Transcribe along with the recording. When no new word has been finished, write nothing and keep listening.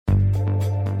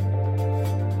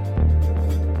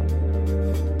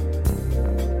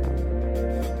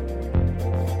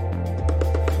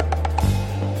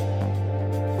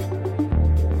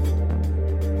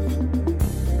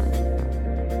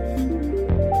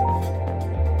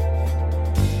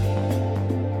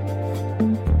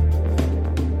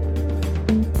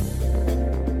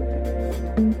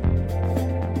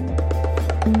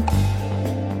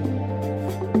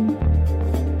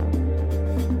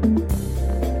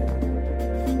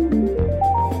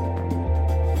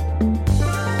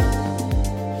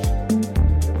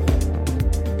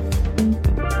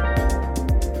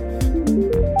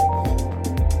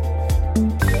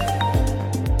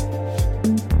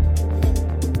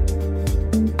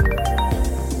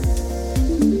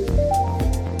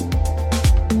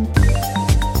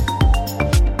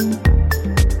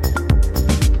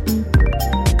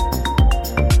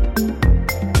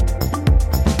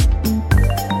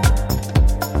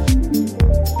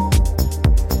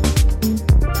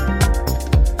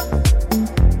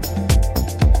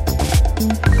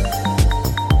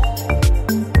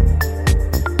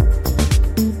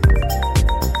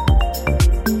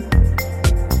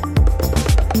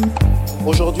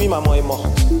Aujourd'hui, maman est morte.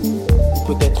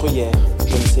 Ou peut-être hier,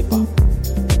 je ne sais pas.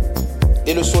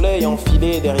 Et le soleil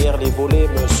enfilé derrière les volets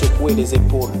me secouait les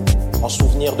épaules, en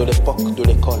souvenir de l'époque de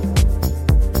l'école.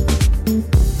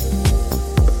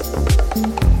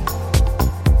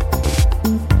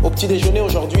 Au petit déjeuner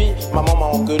aujourd'hui, maman m'a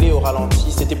engueulé au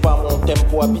ralenti. C'était pas mon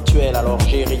tempo habituel, alors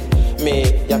j'ai ri. Mais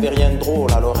y avait rien de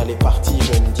drôle, alors elle est partie.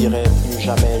 Je ne dirai plus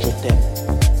jamais je t'aime.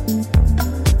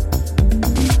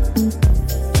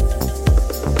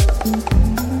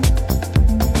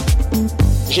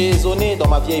 J'ai zoné dans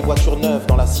ma vieille voiture neuve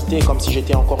dans la cité comme si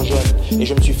j'étais encore jeune. Et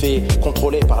je me suis fait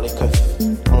contrôler par les keufs.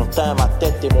 Mon teint, ma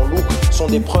tête et mon look sont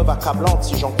des preuves accablantes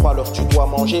si j'en crois leur tu dois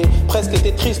manger. Presque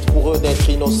était triste pour eux d'être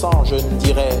innocents. Je ne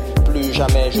dirai plus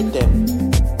jamais je t'aime.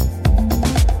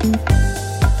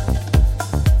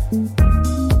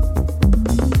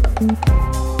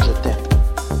 Je t'aime.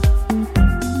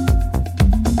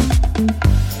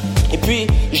 Et puis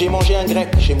j'ai mangé un grec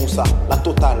chez Moussa, la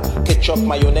totale, ketchup,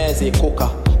 mayonnaise et coca.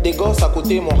 Des gosses à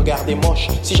côté m'ont regardé moche.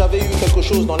 Si j'avais eu quelque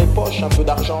chose dans les poches, un peu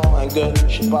d'argent, un gun,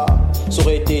 je sais pas, ça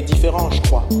aurait été différent, je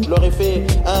crois. Je leur ai fait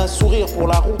un sourire pour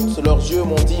la route. Leurs yeux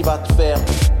m'ont dit va te faire.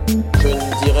 Je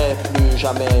ne dirai plus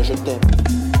jamais je t'aime.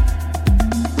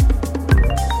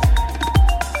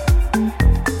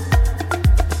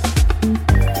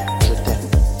 Je t'aime.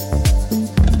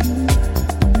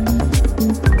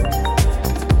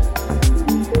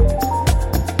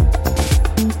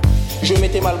 Je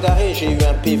m'étais mal garé, j'ai eu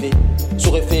un PV. Ça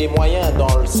aurait fait moyen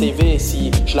dans le CV si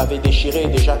je l'avais déchiré.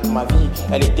 Déjà que ma vie,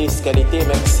 elle était ce qu'elle était.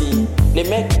 Même si les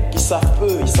mecs qui savent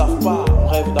peu, ils savent pas. On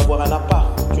rêve d'avoir un appart,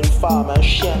 une femme, un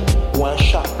chien ou un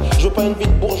chat. Je veux pas une vie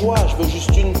de bourgeois, je veux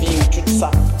juste une vie où tu te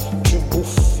sapes, tu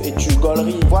bouffes et tu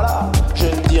gauleries. Voilà, je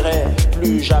ne dirai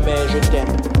plus jamais je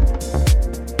t'aime.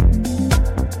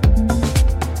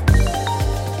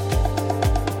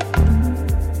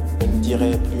 Je ne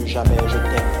dirai plus jamais je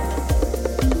t'aime.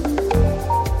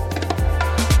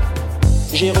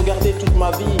 J'ai regardé toute ma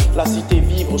vie la cité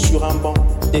vivre sur un banc.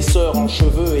 Des sœurs en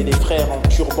cheveux et des frères en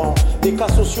turban. Des cas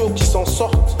sociaux qui s'en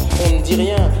sortent, on ne dit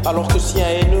rien. Alors que si un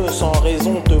haineux sans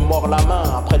raison te mord la main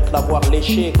après te l'avoir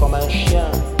léché comme un chien.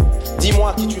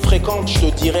 Dis-moi qui tu fréquentes, je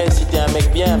te dirai si t'es un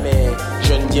mec bien. Mais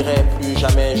je ne dirai plus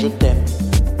jamais je t'aime.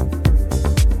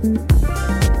 Je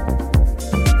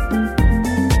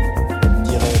ne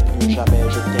dirai plus jamais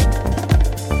je t'aime.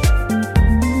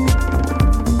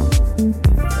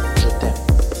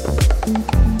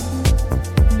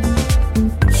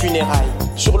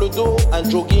 Sur le dos, un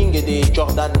jogging et des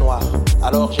Jordan noirs.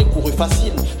 Alors j'ai couru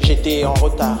facile, j'étais en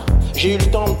retard. J'ai eu le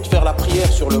temps de faire la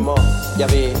prière sur le mort. Il y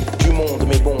avait du monde,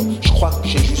 mais bon, je crois que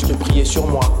j'ai juste prié sur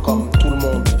moi, comme tout le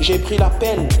monde. J'ai pris la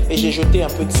pelle et j'ai jeté un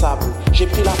peu de sable. J'ai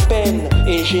pris la peine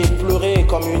et j'ai pleuré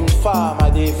comme une femme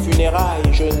à des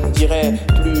funérailles. Je ne dirai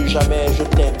plus jamais je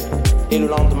t'aime. Et le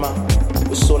lendemain,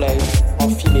 le soleil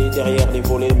enfilé derrière les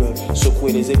volets me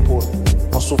secouait les épaules,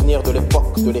 en souvenir de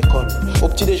l'époque de l'école. Au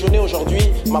petit déjeuner aujourd'hui,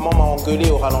 maman m'a engueulé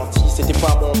au ralenti. C'était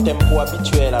pas mon tempo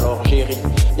habituel, alors j'ai ri.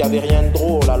 Y avait rien de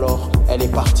drôle, alors elle est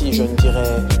partie. Je ne dirai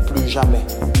plus jamais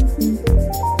je t'aime.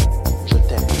 Je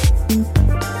t'aime.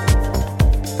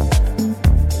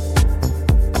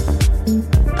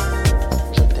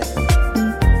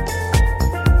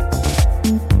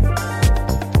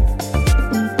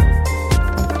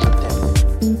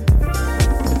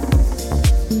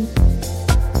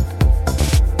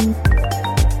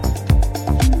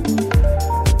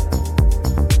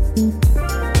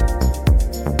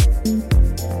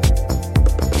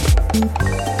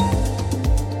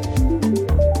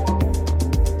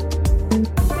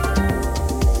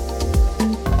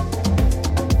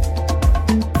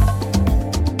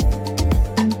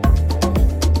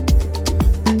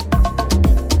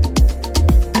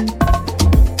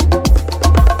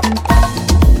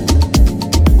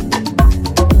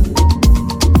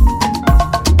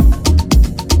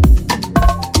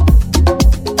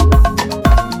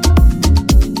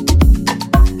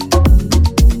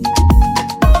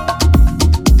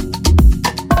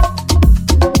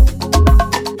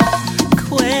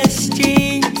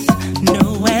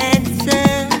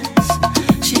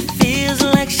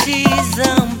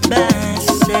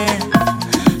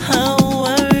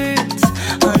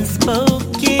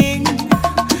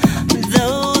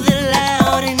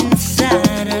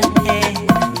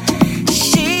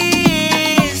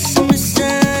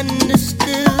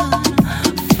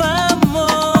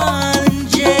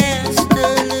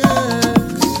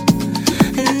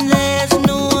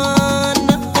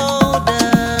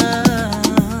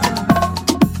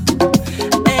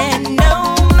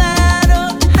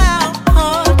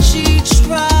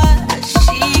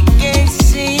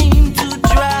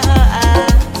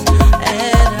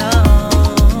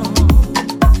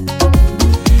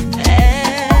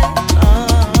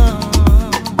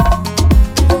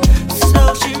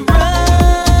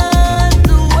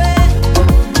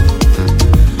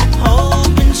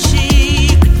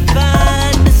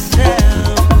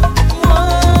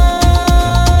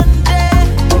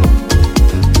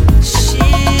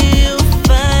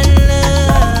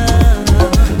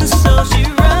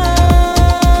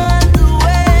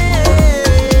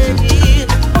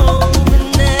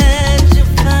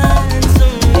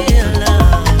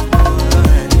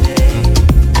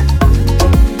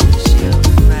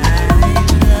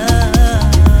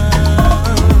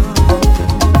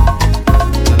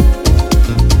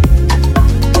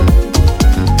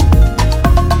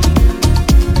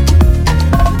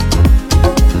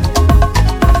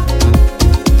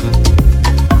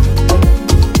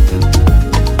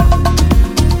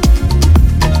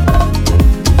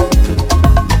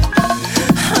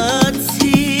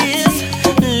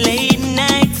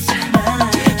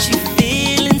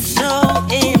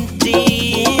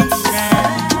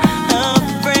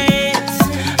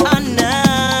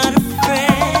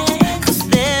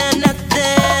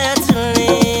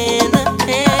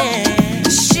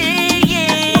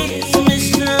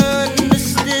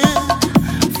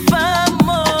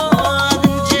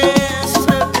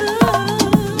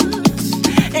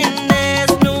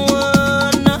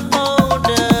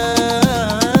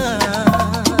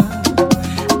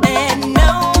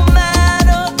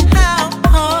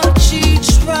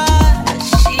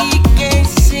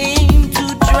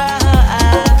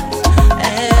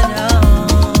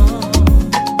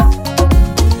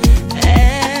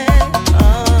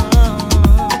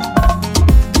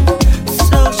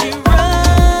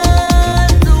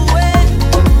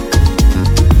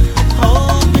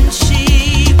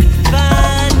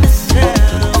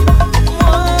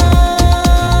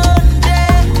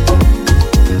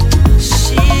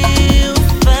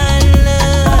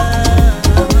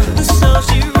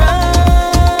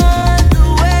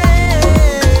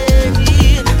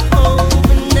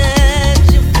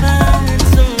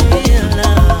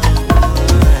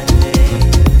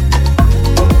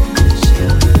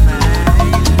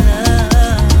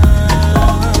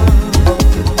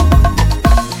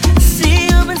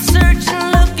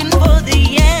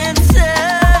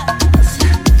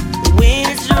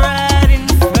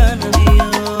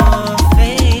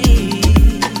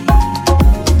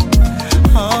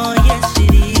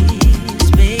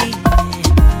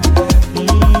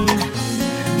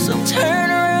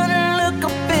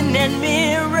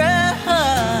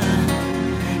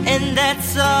 and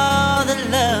that's all the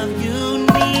love you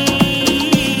need.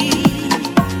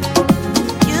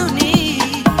 You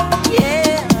need,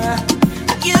 yeah.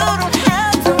 You don't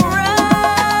have to run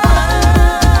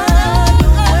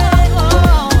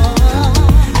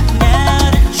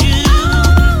now that you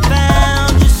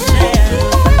found yourself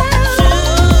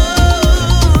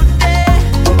today.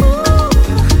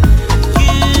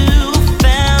 You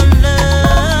found love.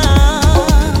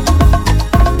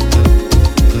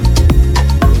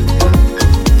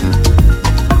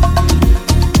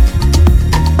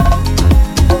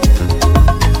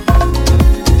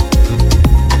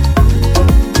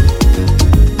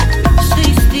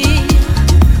 Stay still,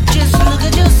 just look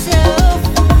at yourself.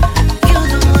 You're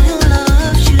the one who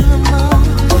loves you the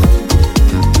most.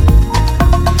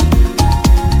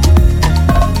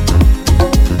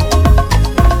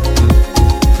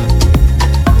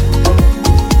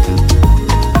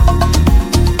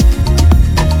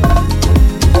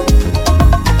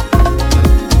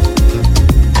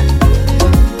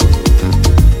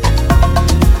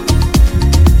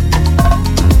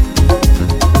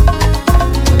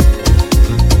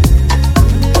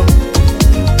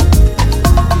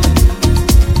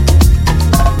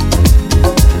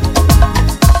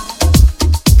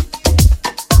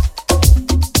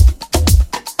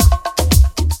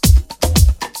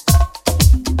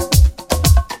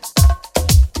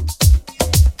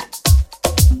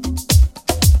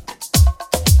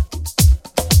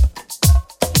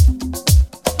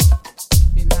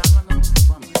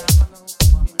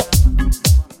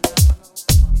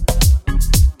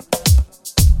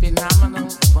 Phenomenal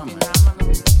woman.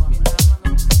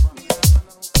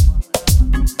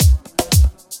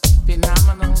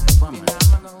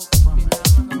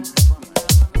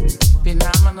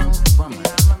 Phenomenal woman.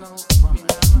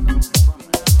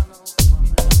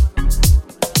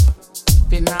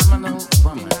 Phenomenal woman. Phenomenal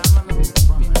woman.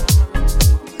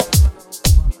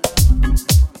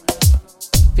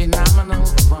 Phenomenal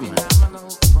woman.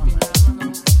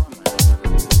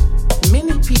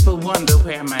 Many people wonder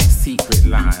where my secret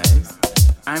lies.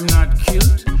 I'm not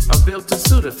cute or built to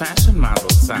suit a fashion model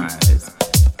size.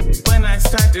 When I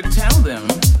start to tell them,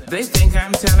 they think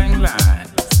I'm telling lies.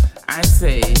 I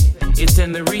say it's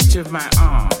in the reach of my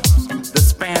arms, the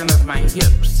span of my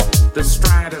hips, the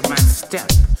stride of my step,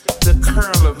 the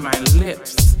curl of my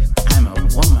lips. I'm a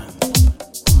woman,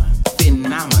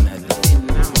 phenomenal,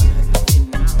 phenomenal woman.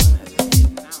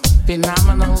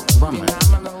 Phenomenal woman.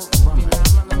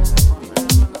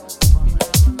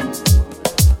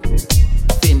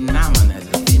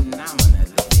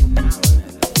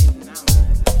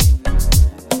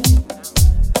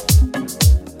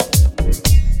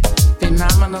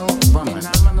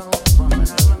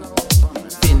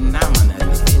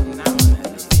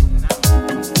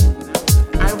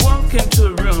 I walk into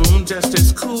a room just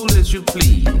as cool as you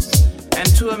please, and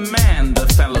to a man the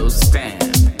fellows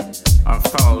stand or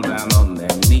fall down on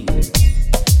their knees.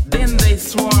 Then they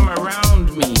swarm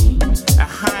around me, a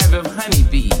hive of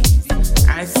honeybees.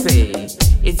 I say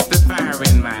it's the fire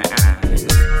in my eyes,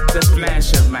 the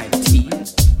flash of my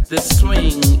teeth, the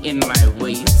swing in my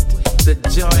waist, the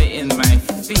joy in my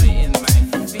feet.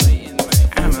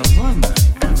 I'm a woman.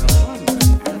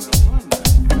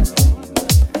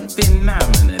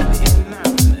 Phenomenally.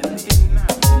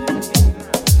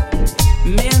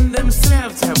 Men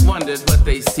themselves have wondered what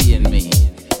they see in me.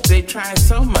 They try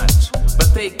so much,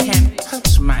 but they can't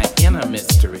touch my inner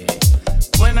mystery.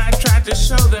 When I try to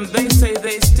show them, they say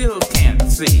they still can't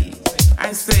see.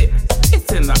 I say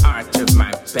it's in the arch of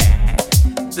my back,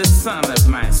 the sun of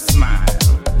my smile,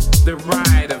 the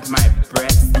ride of my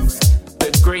breasts,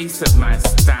 the grace of my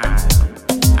style.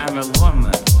 I'm a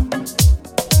woman.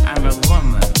 I'm a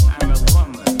woman. I'm a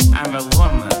woman. I'm a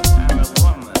woman. I'm a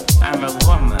woman. I'm a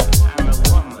woman. I'm a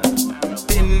woman.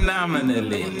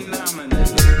 Phenomenally.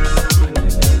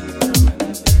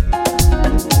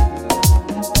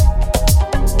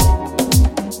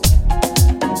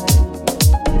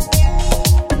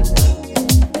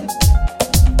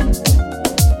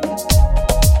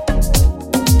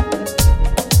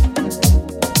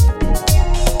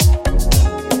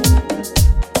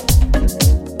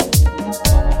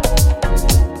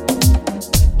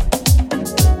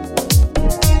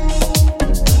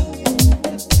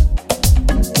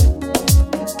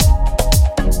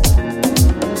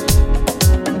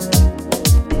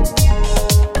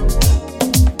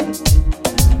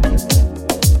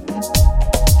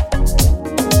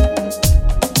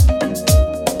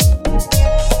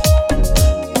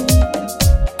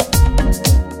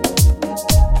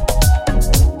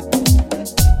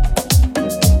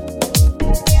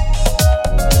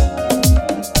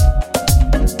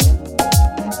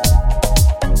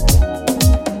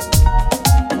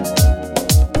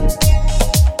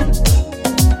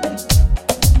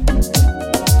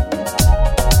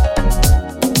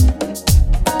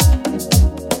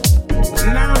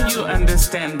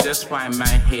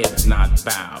 is not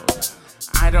bowed.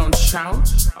 I don't shout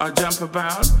or jump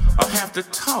about or have to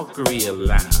talk real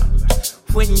loud.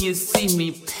 When you see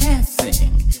me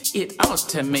passing, it ought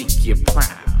to make you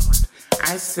proud.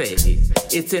 I say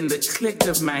it's in the click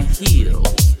of my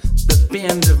heels, the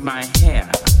bend of my hair,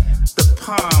 the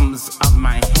palms of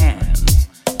my hands,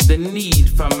 the need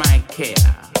for my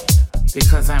care.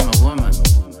 Because I'm a woman,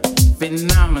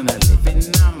 phenomenal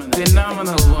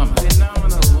woman.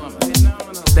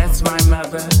 That's my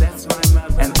mother,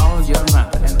 and all your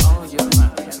mothers,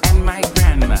 and my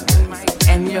grandmother,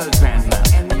 and your grandmother,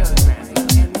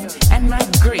 and my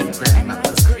great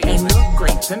grandmother, and your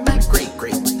greats, and my great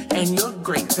greats, and your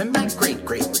greats, and my great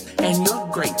greats, and your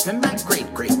greats, and my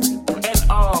great greats, and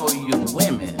all you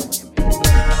women.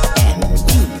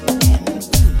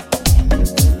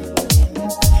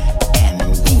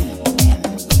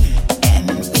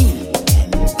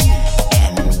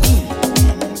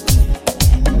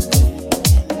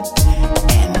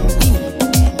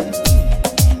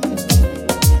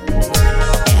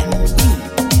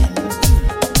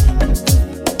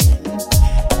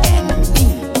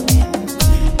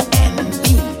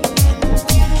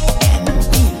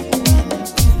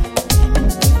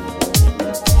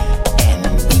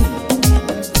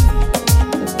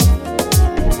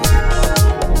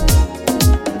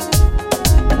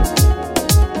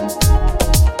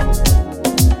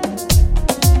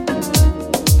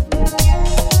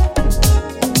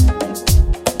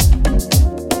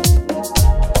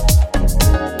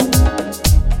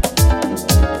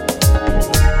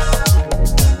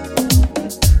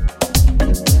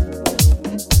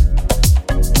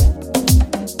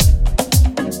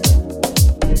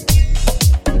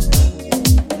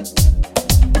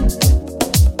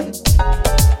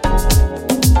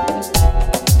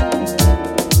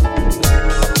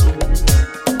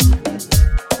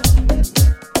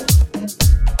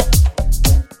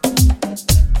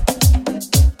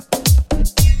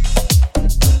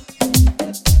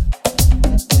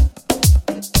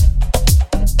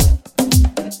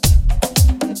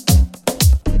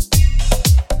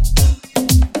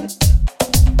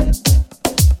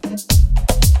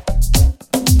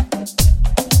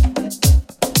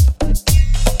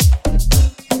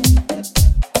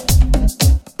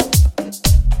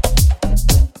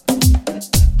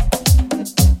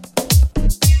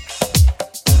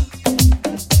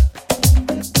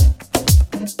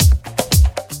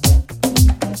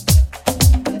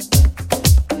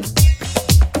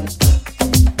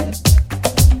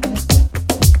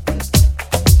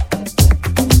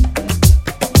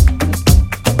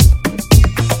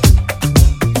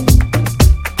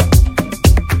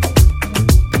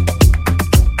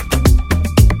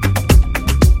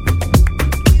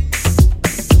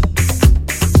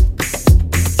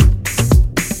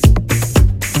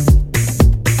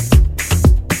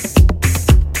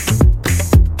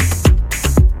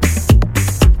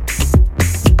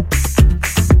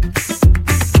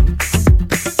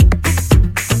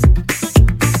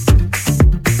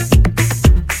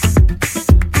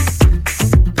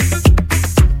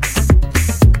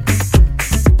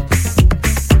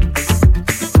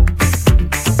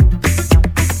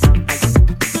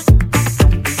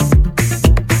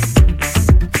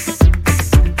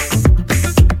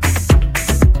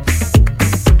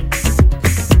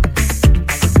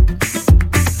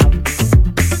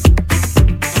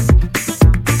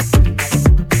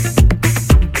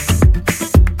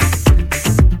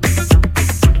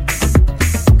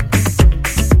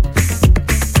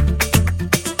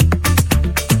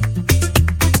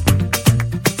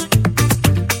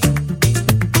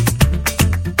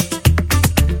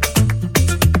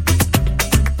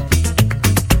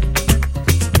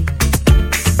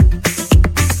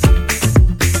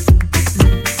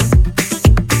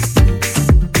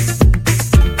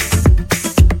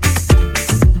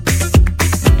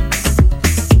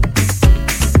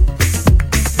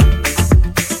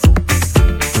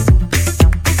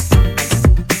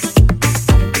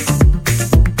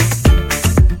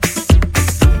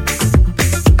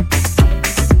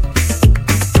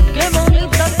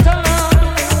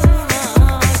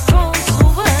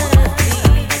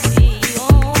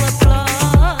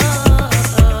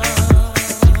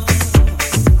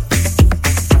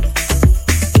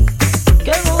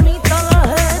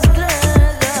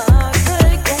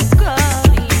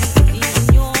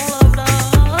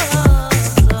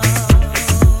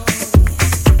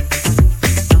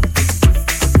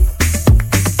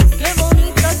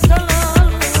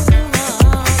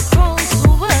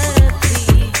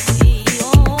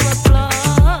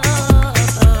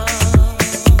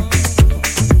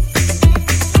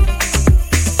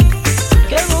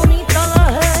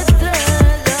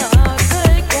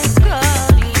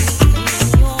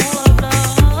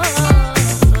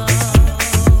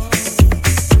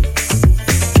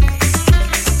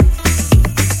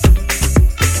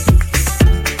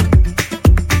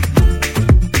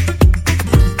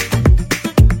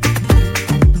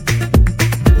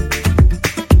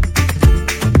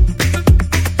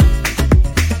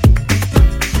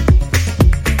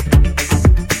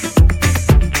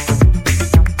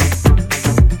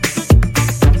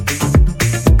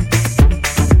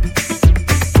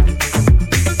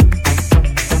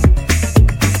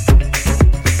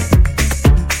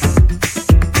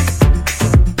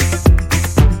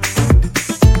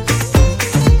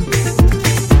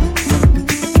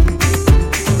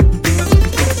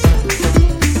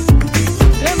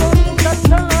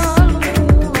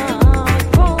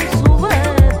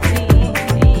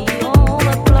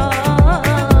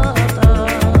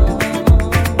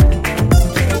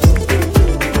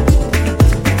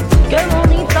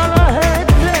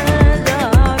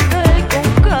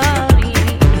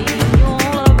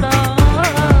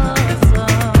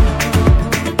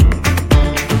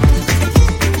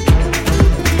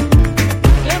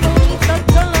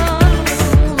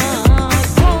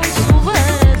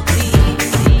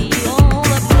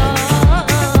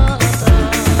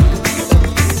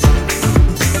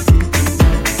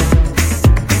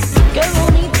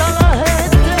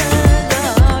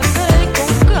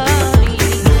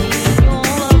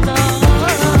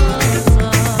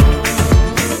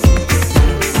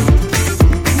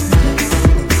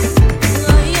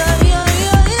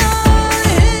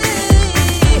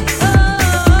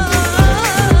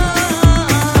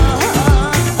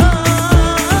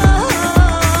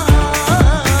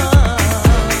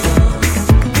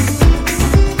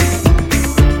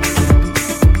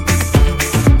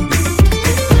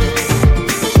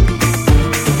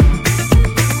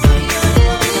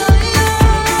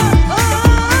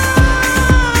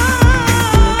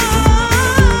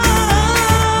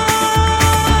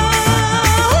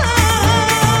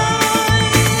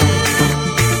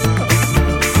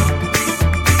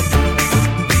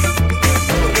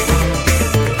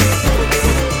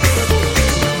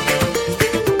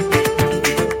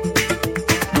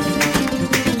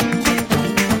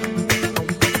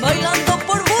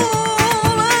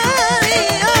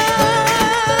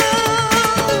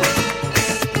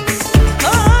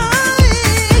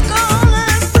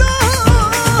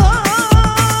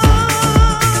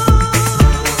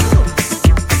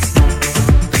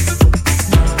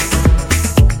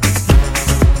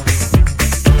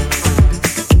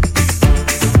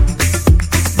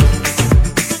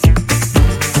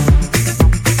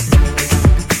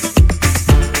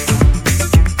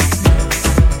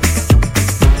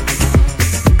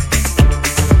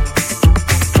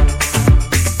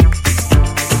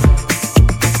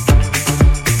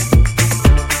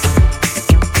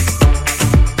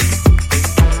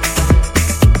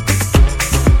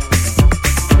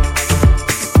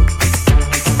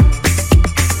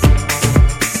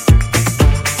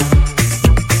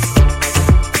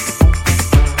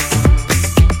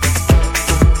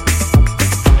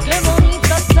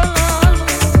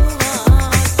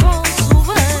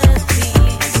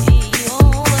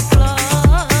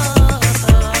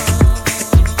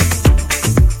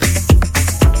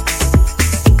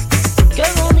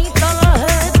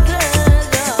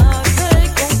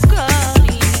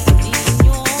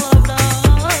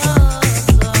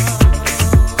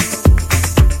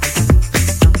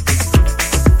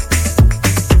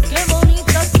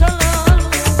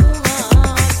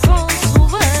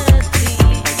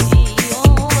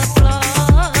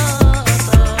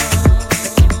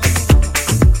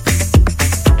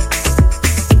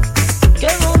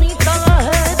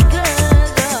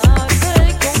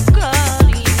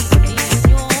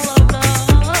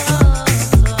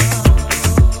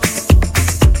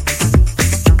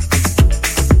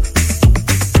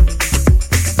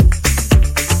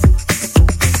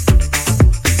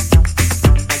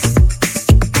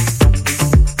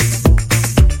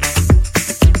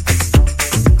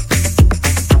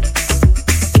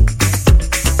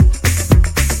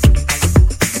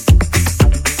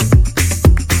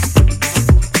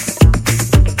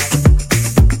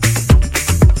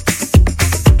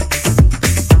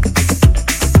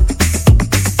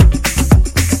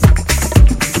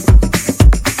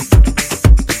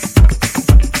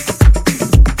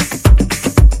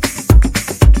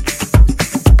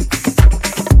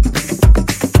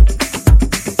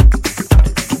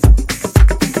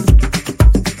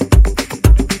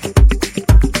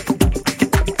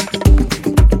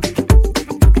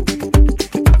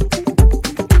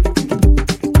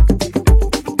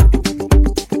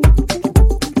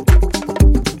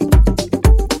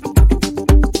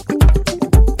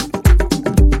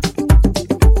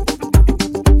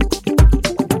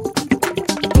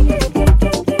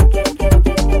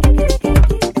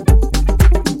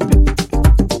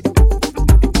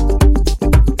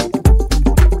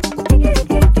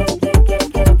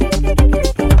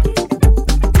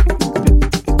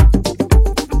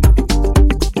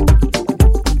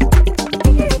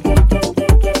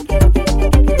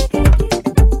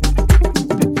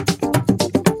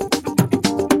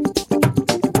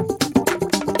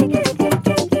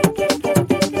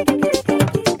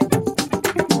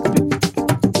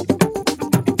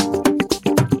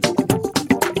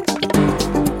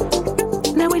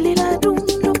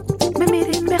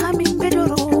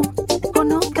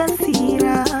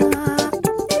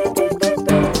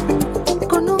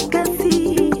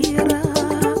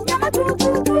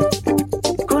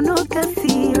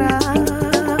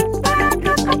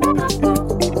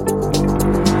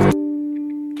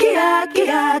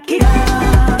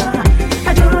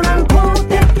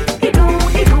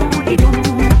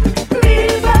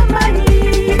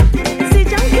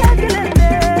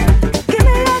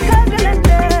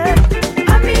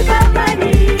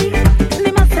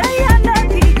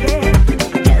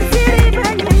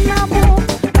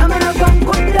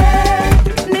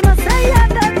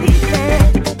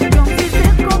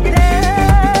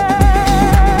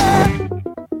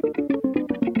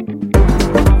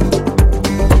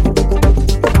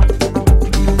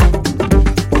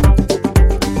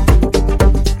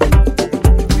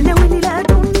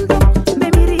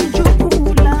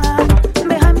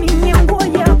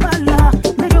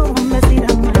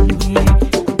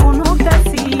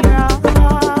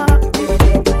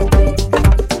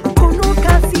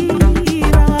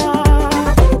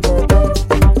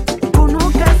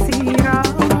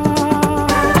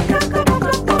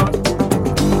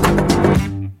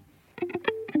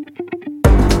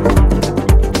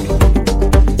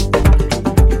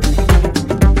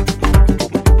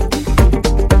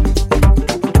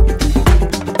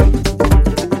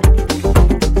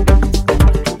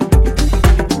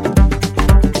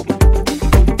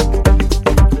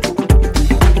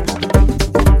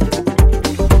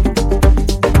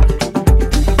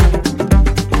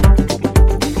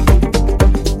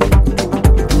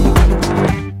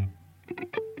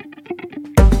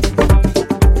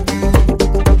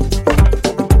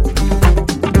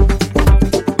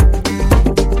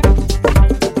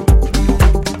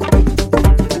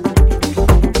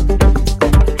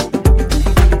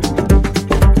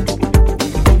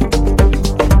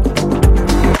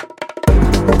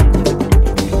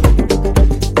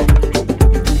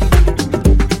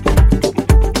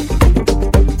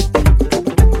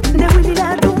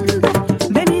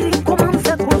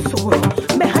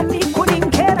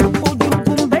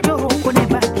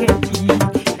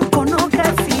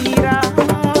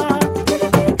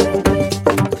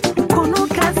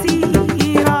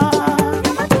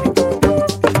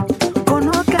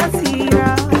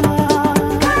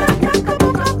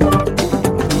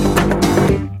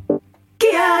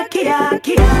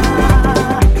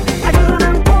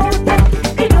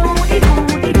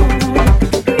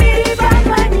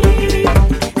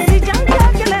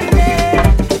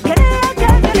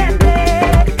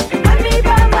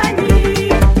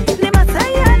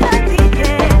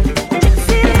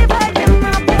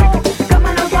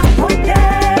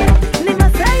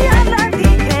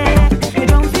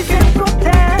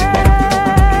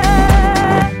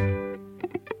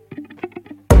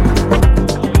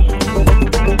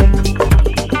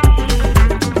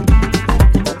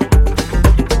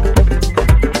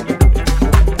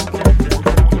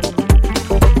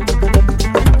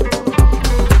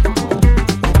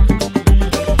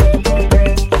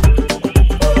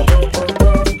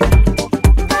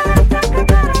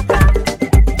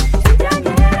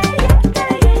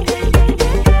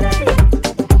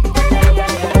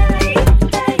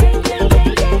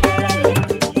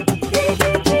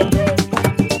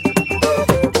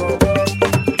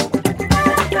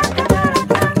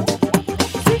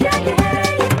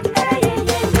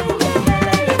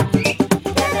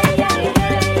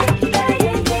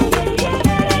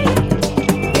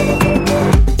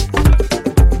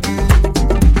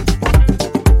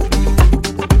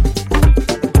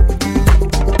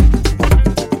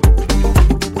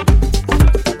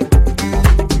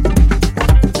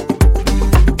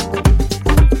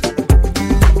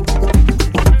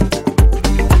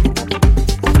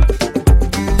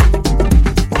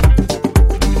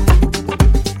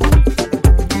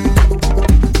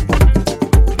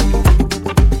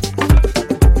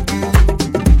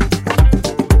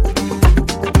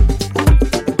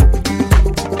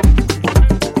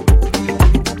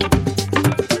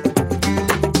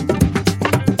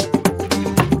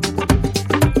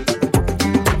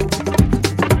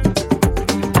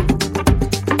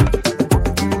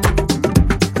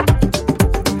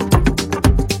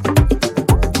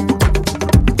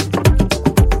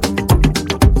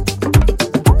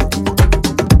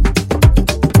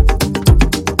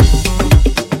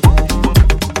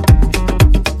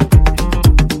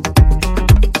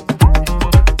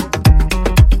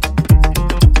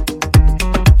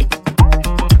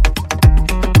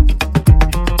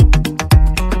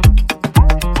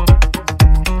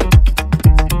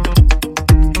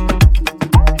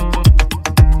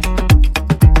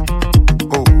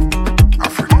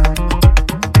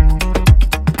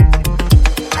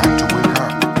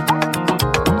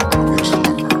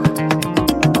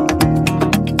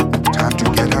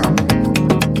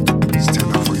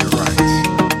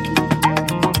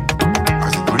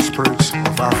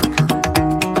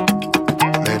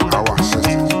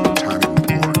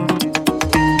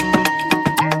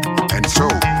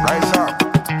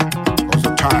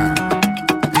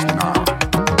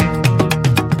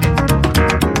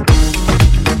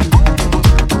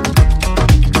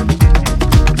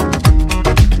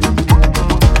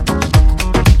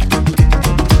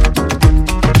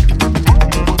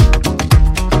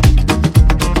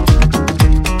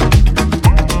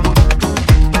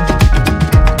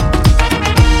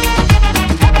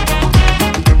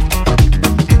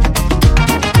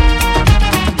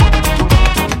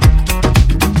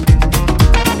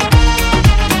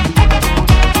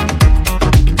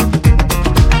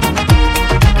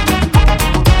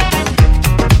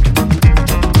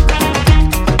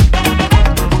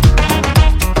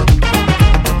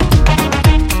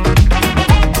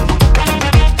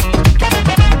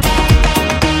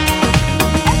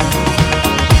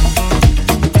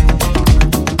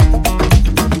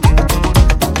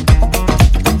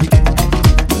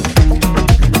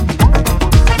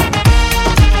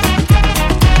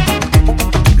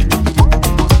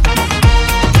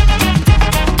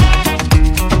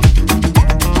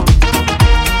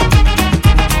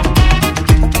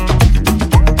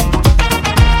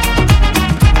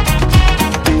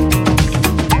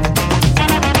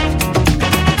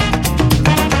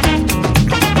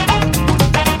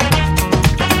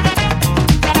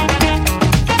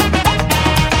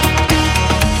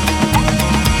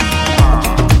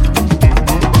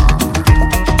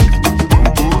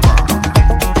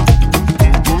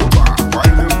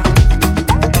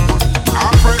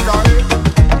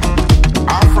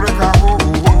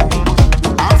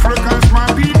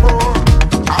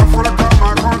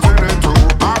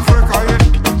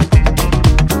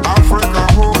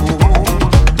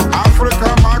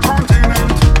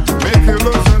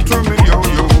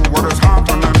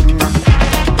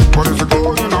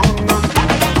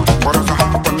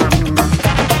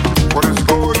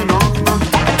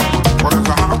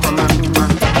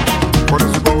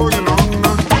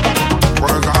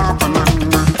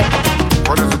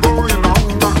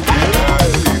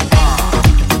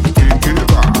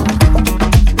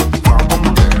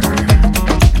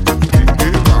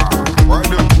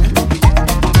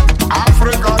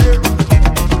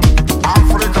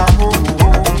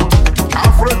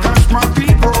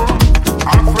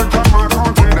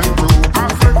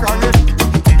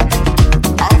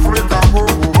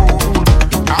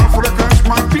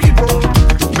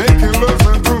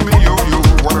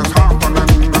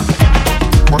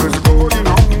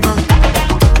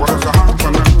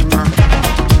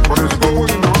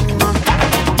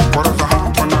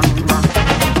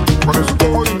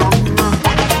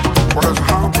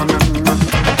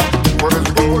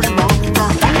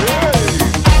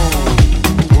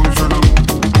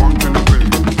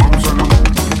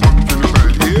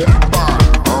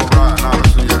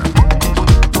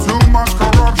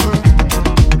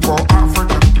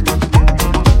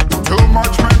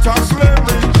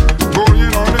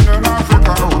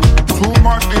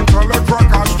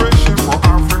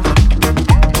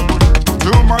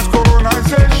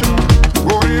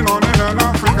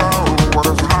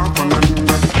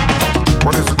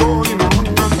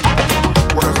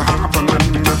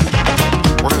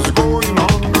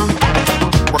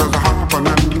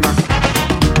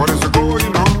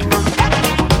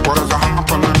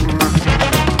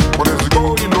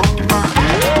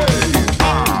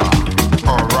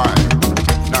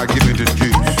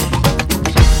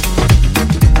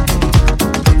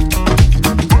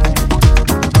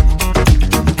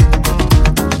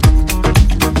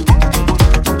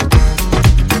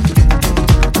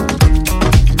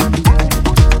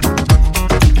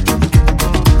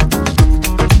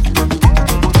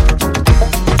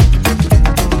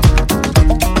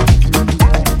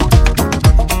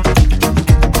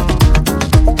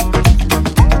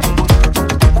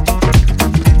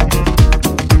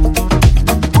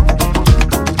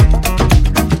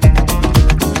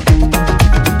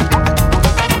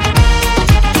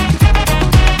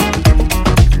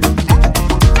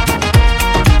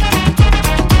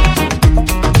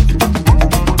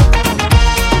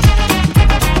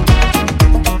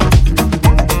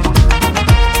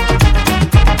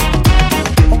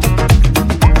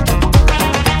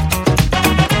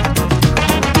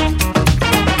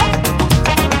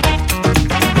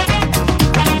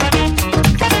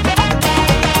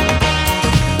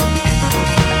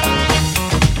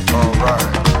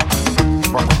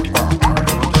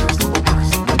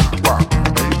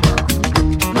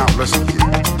 Listen here.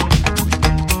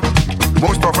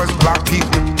 Most of us black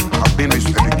people have been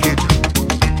miseducated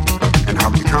and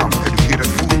have become educated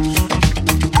fools,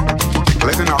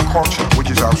 neglecting our culture, which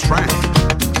is our strength,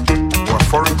 to a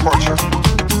foreign culture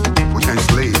which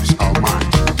enslaves our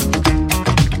minds.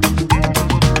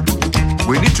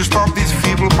 We need to stop this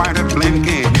feeble-minded blame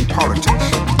game in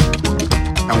politics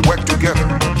and work together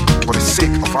for the sake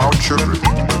of our children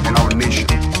and our nation.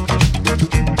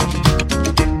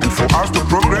 And for us to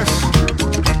progress,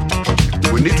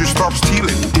 we need to stop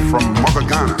stealing from Mother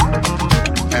Ghana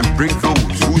and bring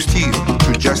those who steal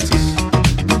to justice.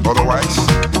 Otherwise,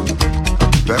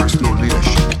 there is no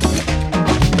leadership.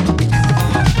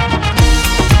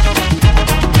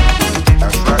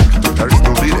 That's right, there is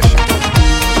no leadership.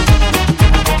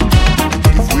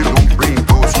 If we don't bring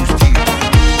those who steal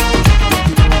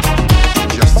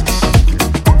to justice.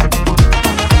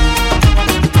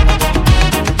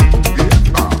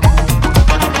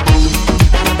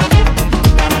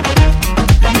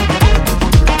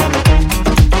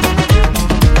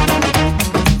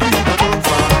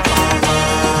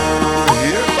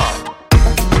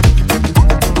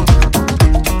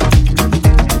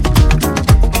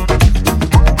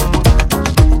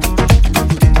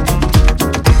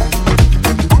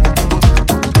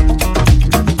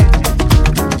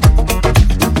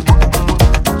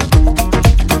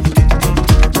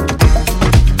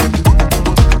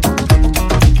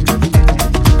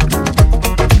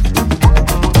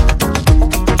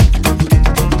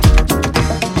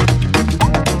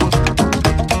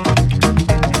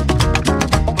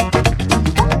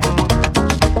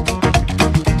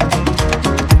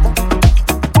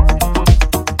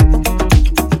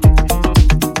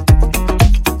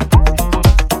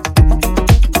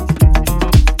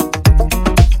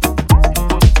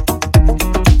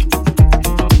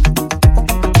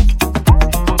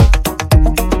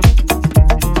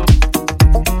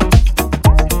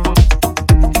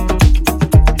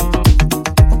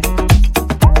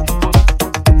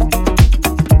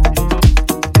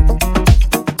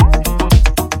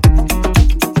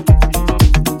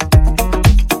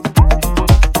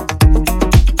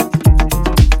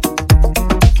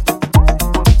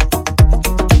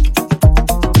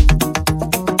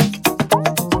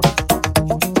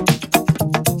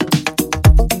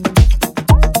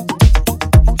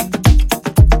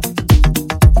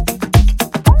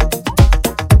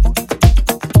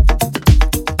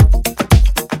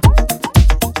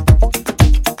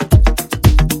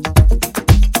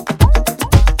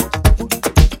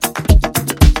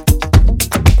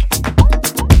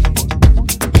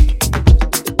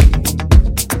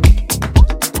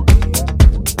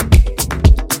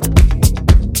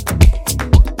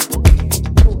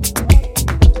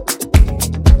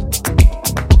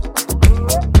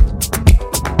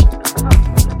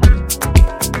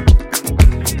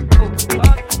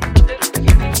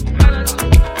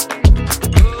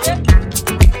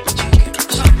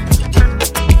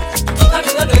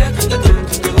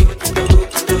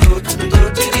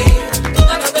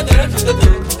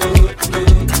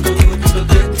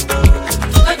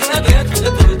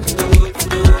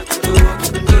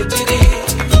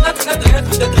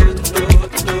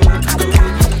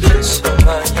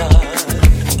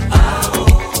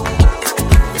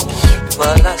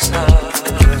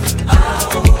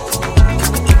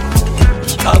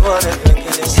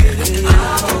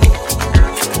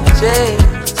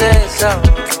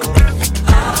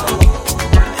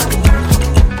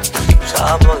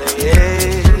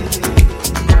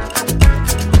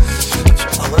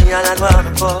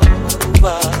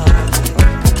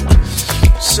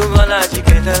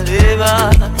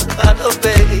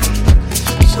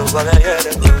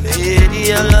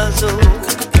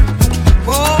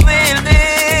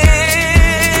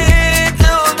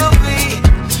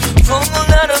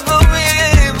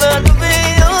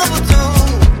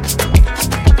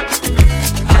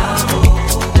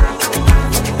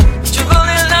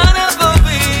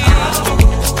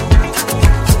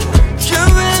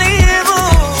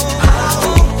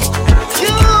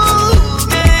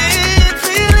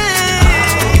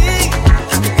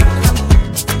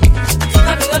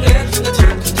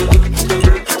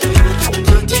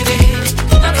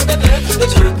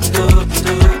 Truth.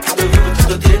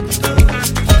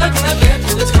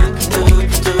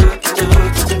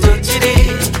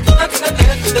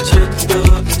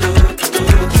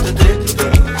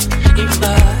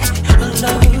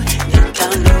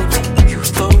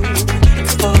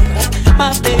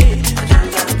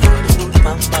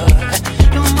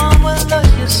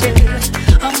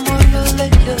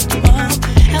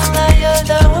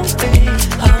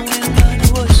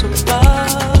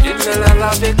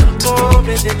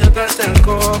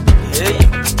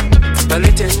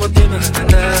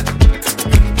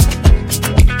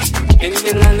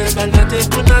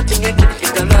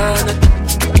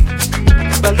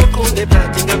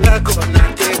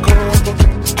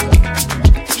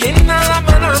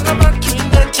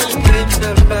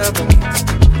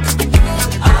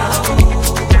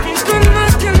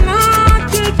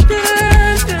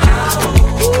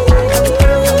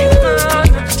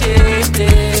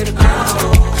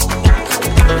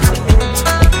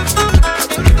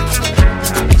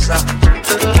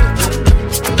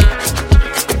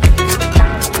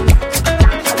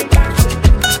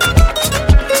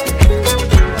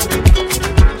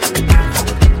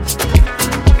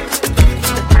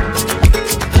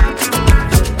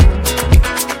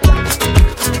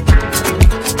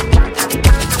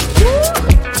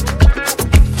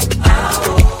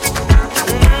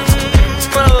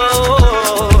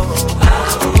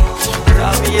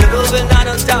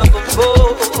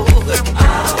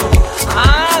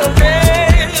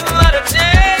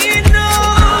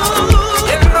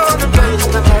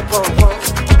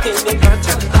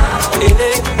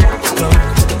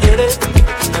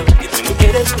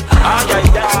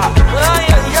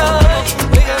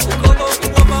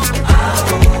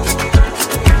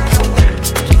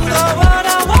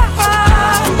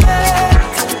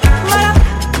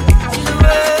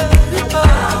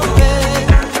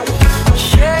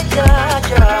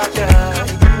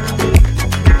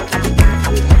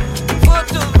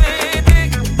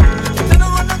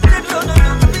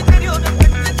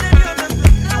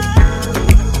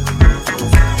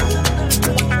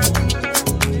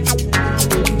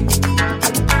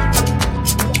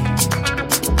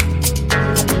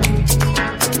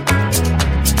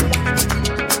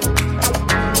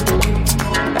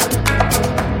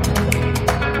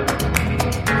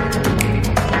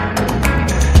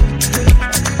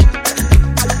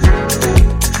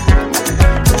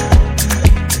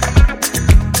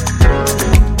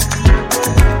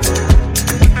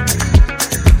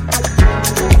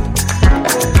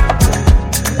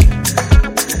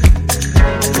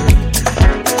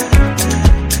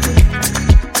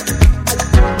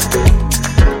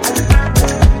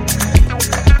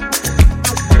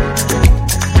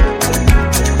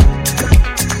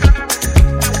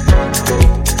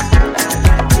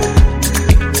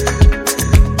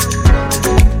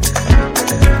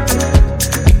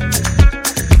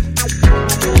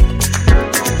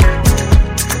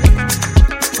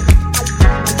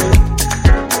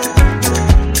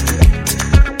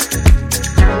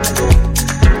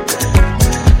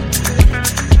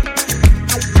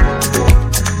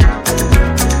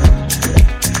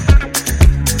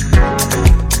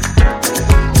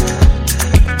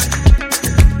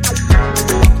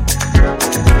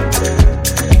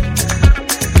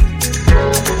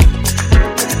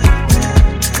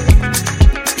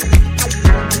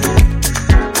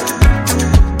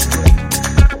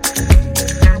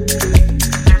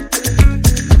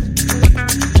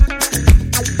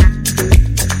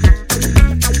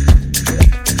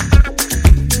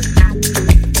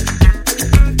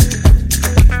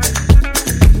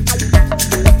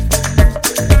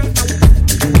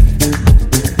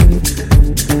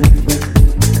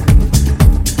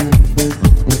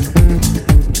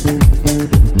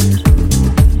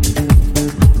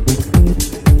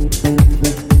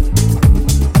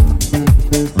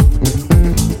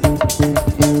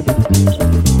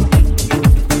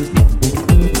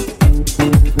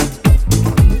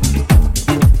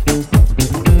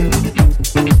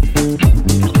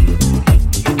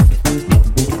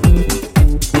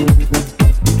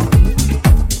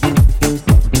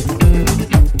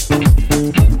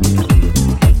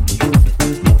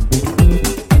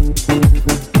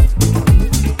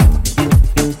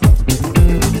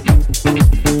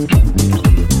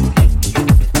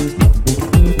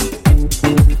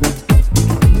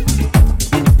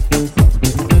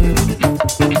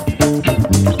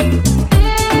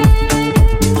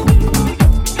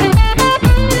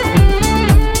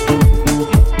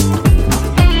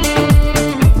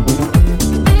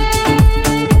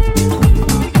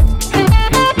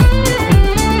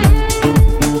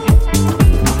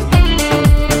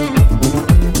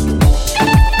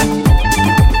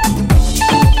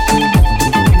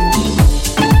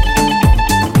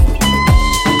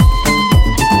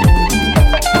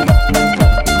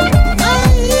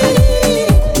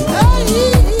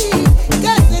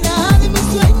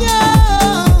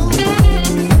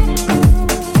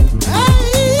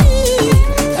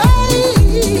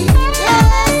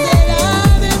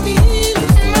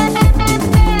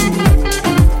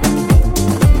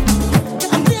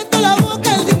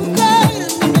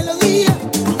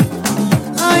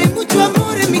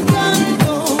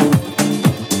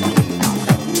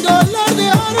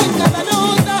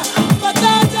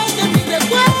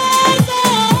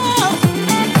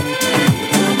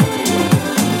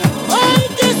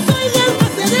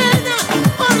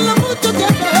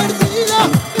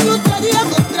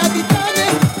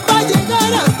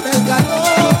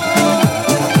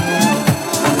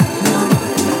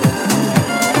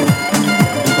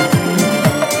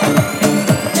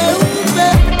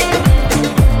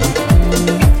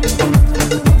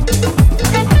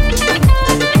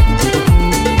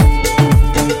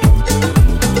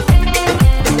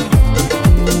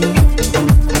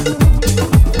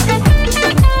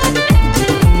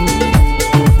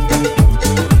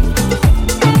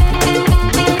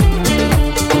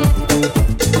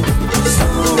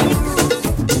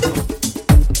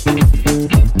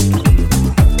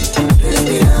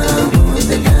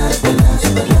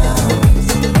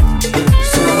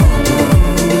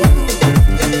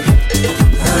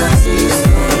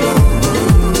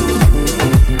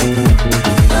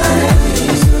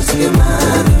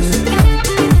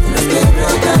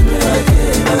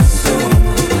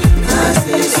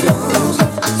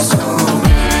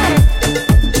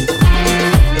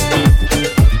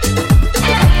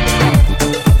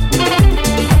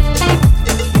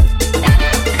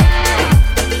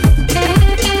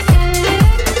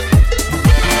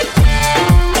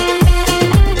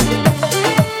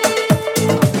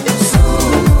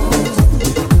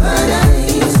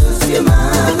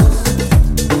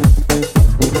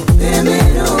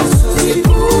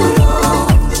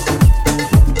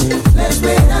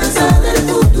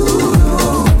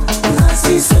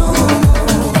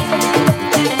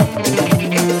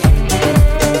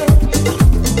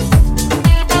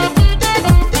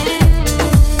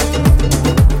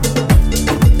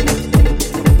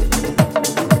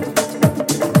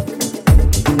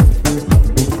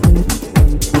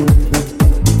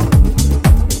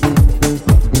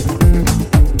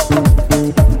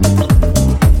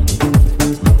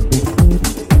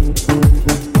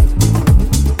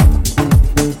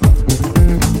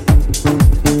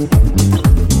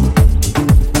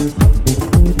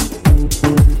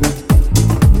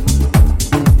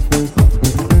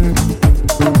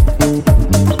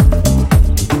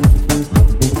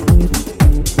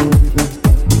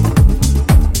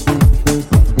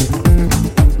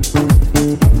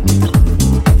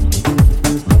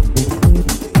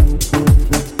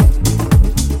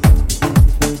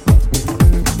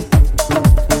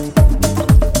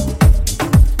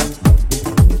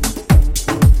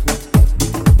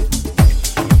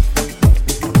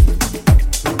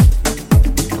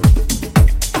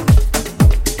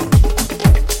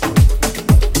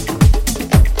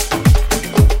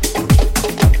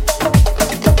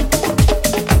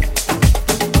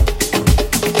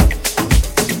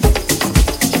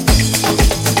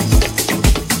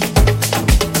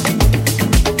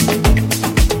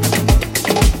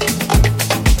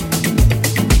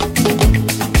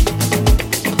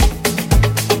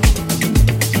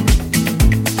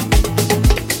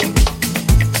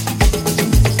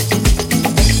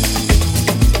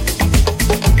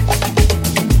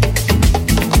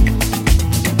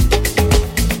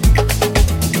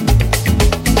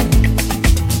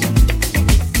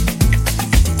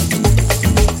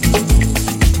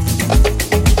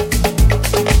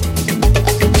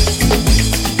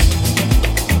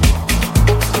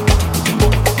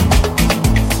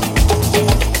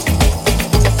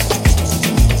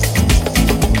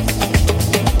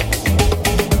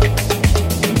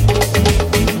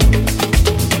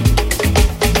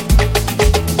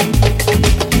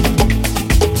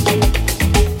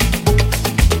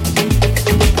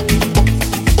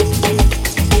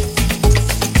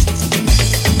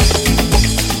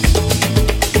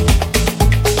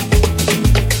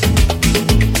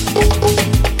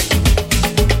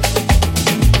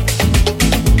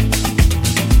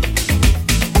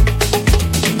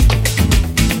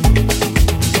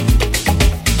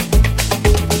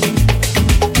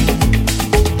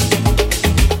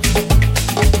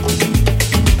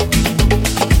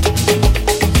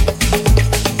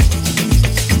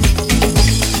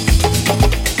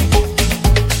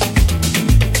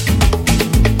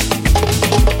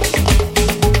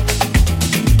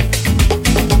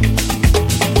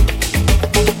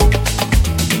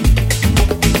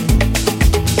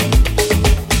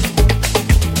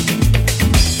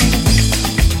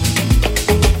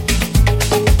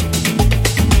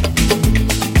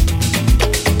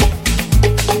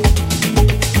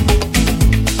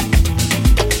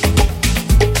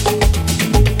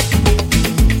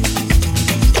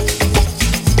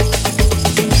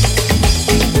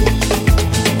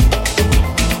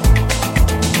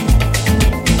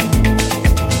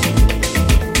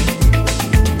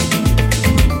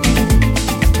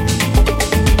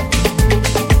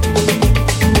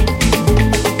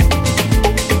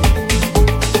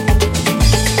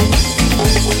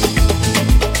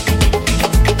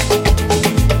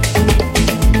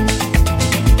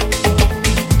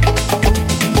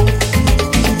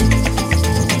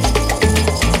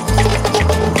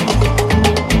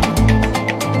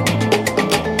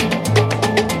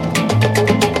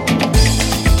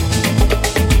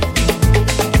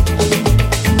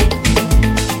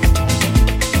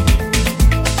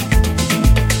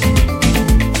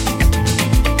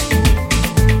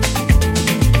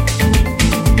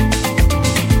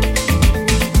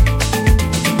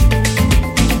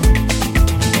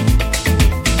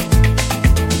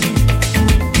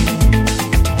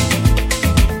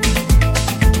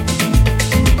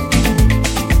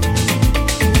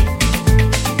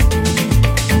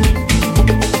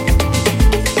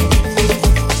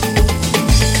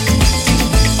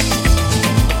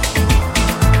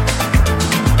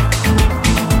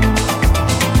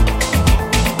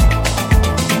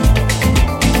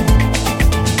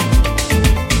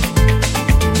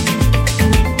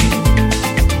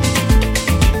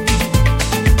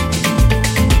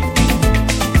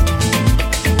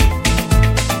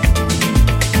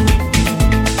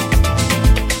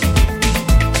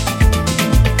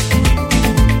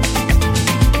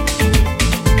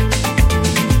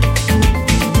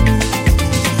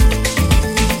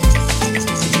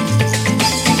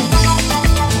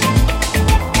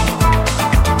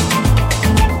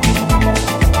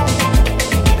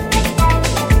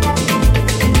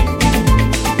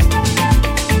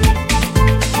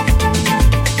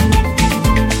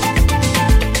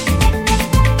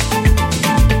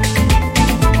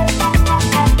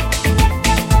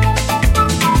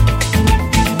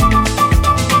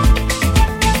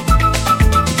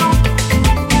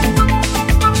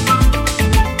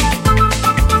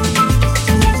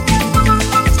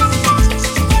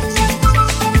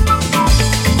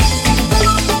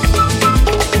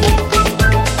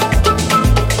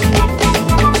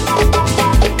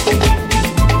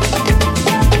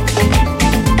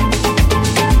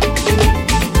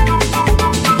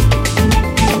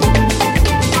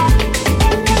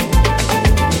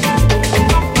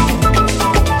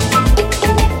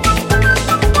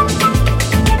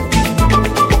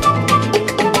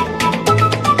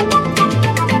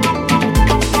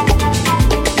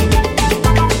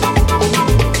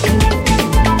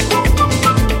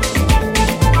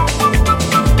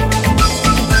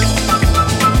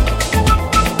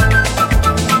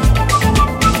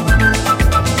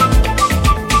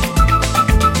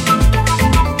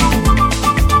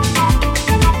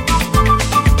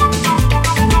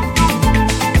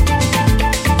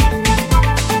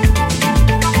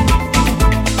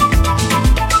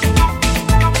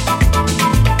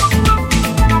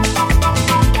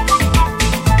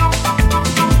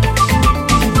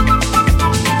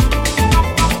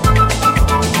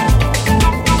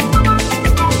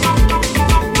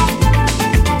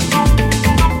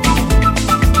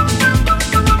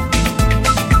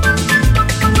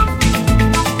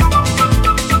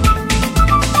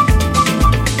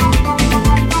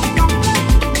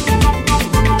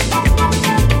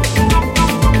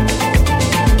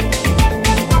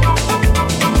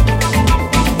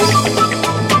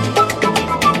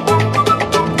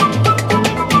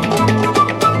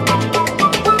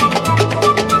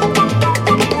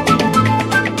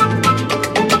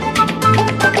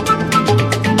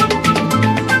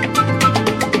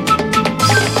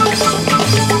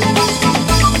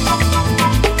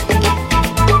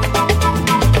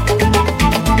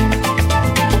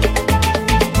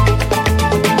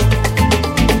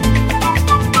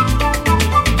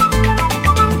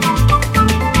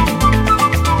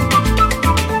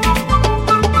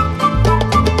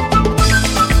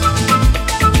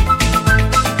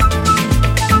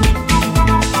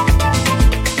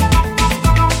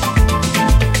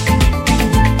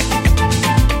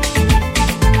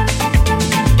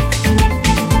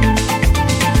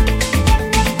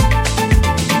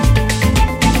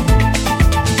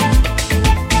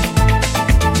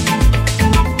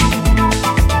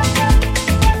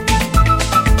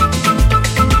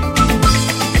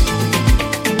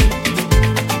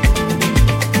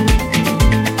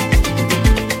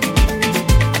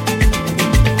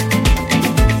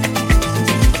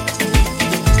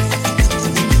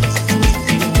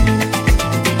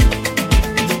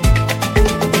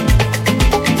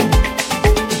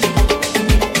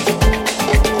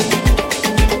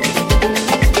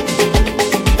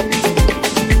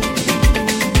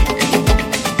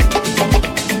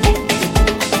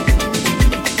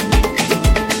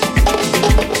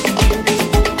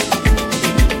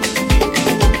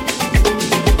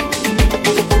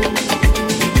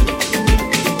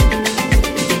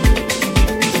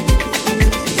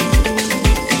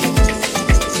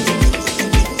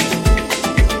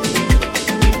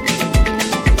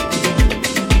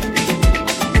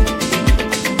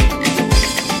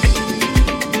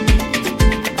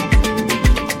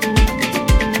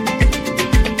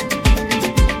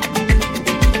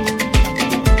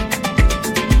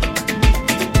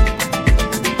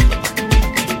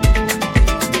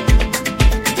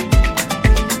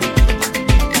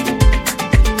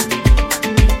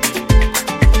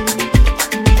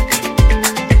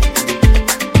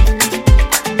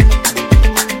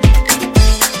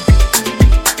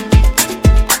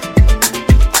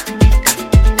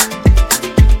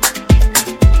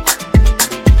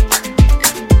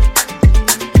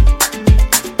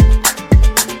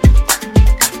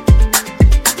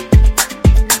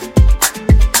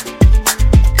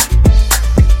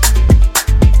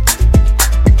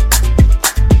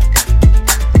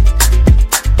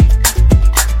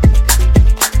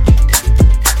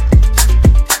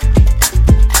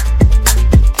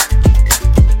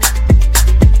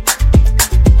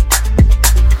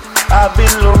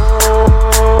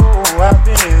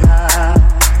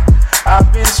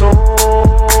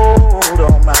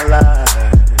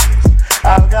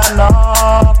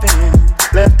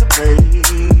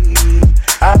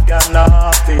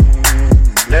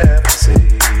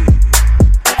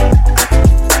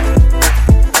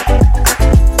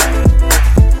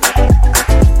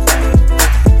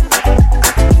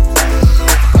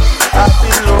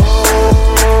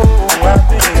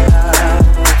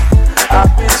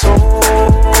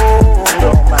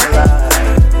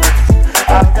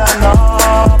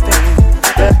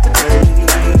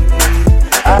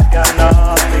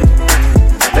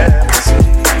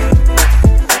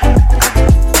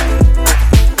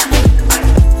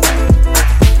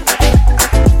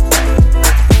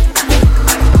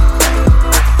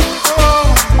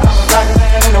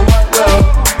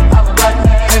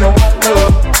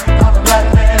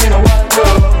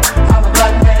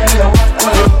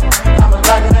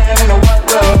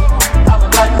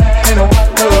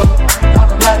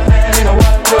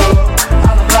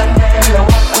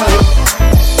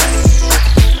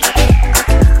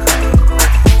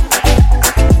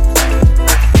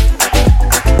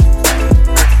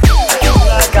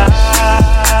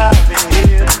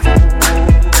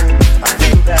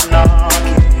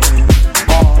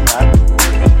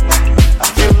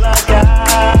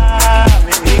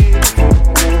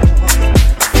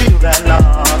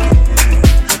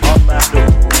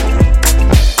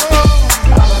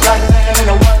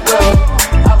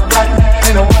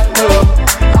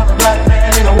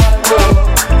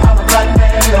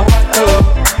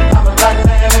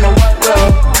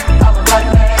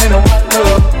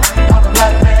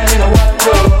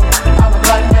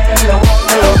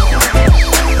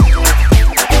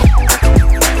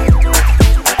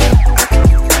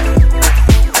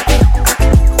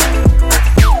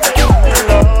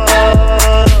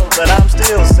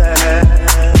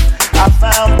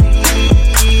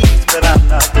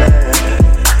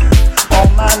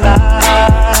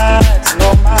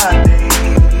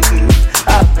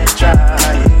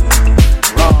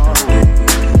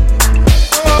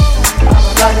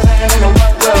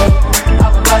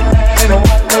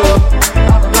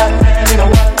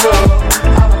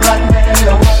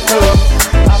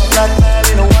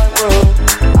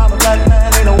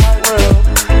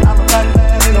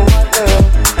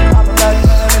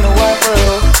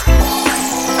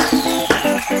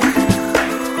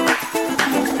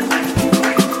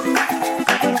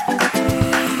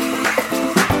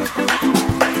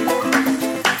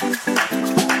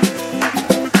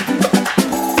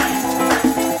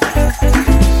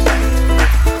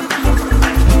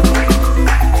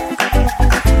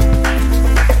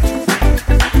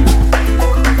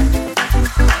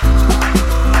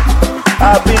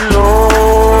 I've been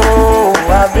low,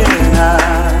 I've been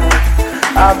high,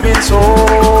 I've been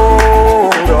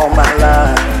sold all my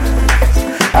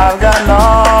life. I've got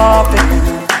nothing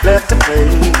left to play,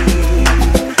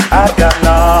 I've got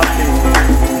nothing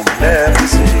left to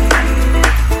say.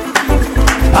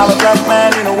 I'm a black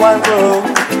man in a white world,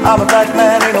 I'm a black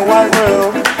man in a white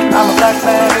world, I'm a black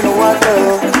man in a white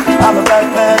world, I'm a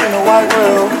black man in a white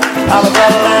world, I'm a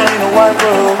black man in a white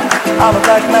world, I'm a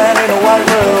black man in a white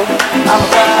world, I'm a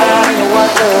black man in a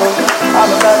white world, I'm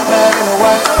a black man in a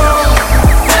white world.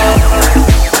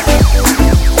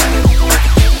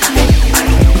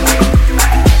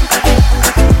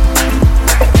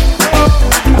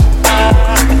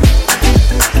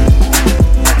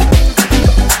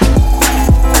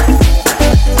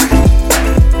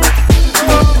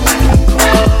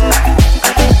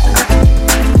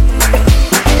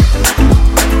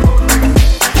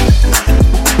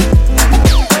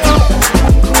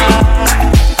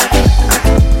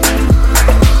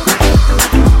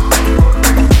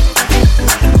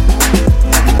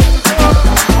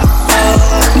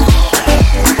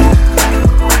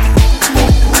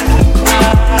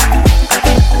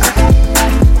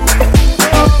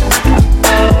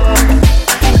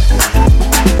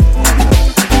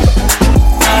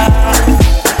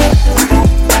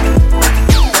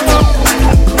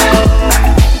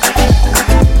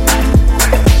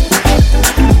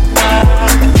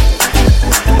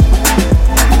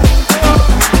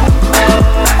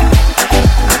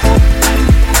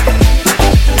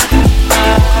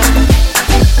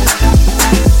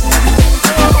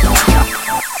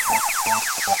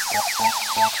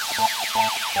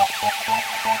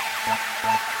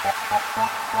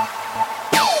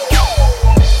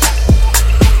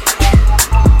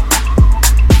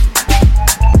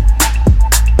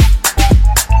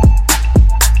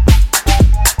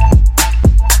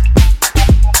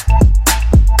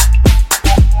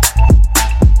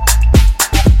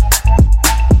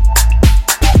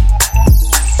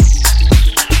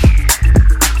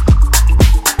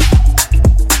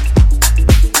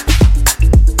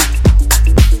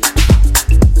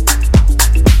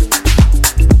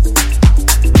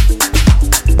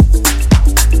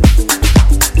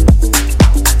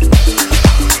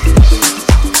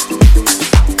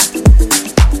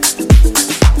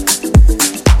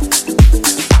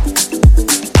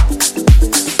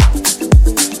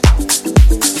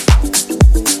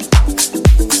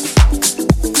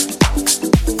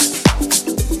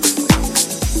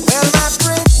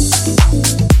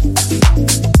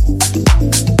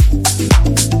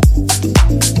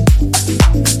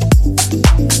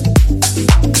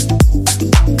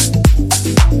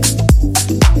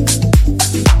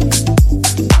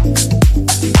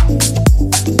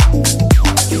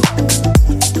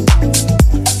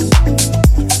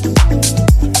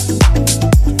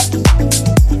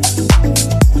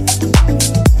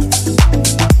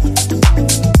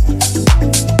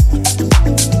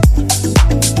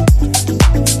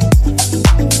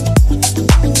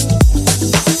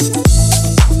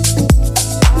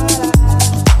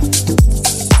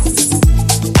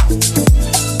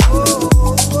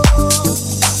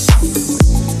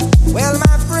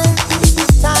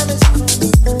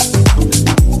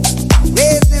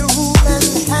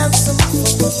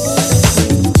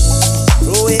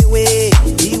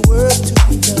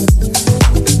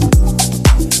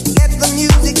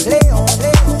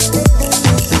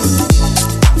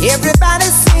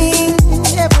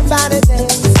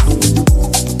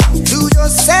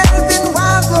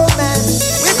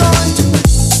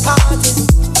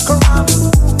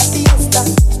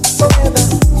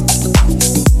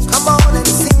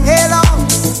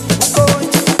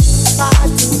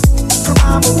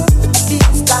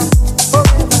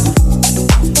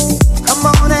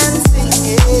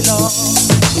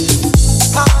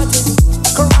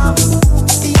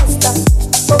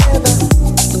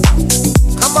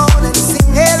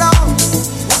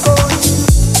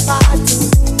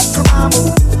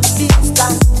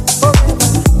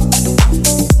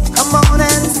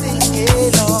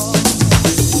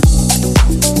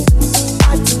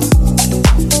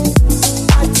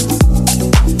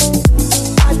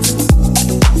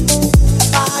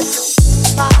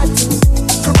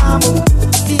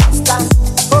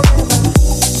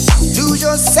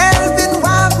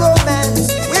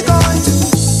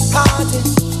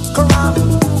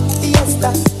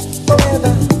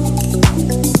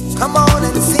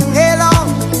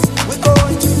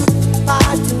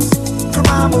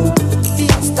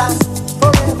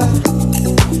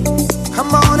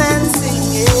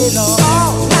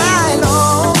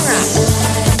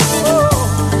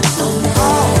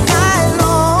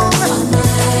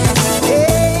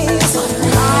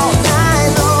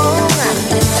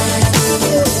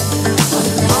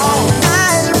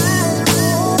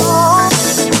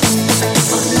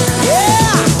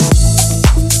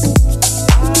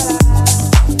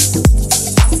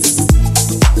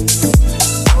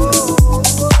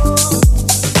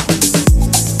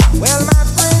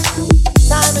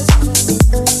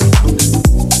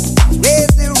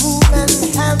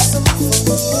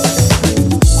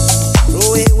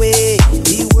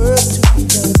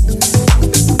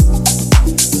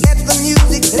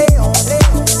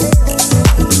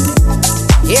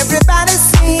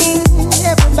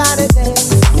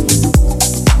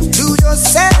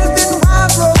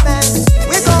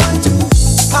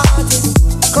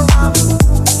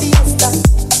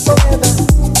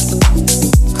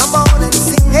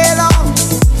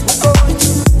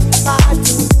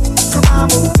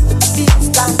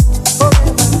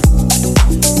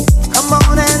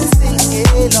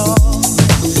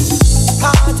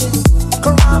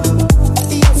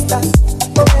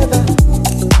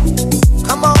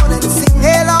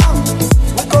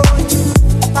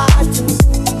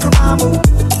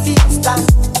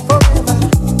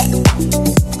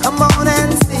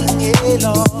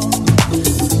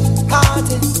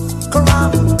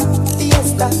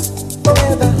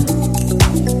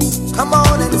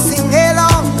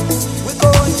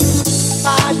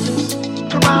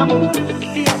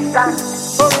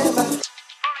 dance.